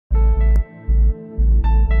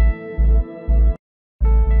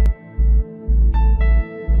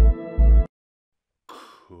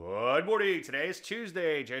Good morning. Today is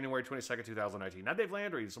Tuesday, January 22nd, 2019. I'm Dave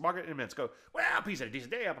Landry. It's the market in minutes. Go, well, piece of a decent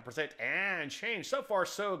day, up 1% and change. So far,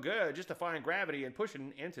 so good. Just defying gravity and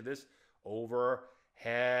pushing into this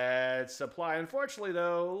overhead supply. Unfortunately,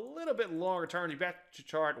 though, a little bit longer term. You bet your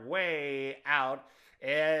chart way out.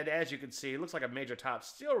 And as you can see, it looks like a major top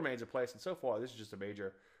still remains in place. And so far, this is just a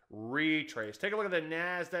major retrace. Take a look at the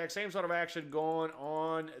NASDAQ. Same sort of action going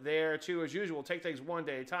on there, too. As usual, take things one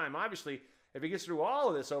day at a time. Obviously, if it gets through all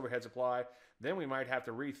of this overhead supply, then we might have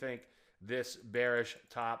to rethink this bearish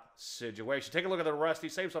top situation. Take a look at the Rusty.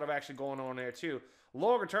 Same sort of action going on there, too.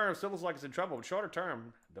 Longer term still looks like it's in trouble, but shorter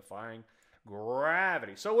term, defying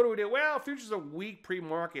gravity. So what do? Well, futures are weak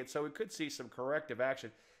pre-market, so we could see some corrective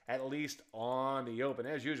action, at least on the open.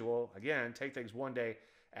 As usual, again, take things one day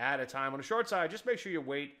at a time. On the short side, just make sure you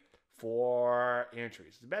wait for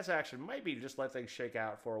entries. The best action might be to just let things shake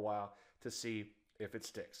out for a while to see if it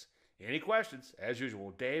sticks. Any questions? As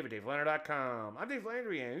usual, Dave at DaveLandry.com. I'm Dave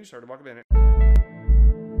Landry, and you started Market Minute.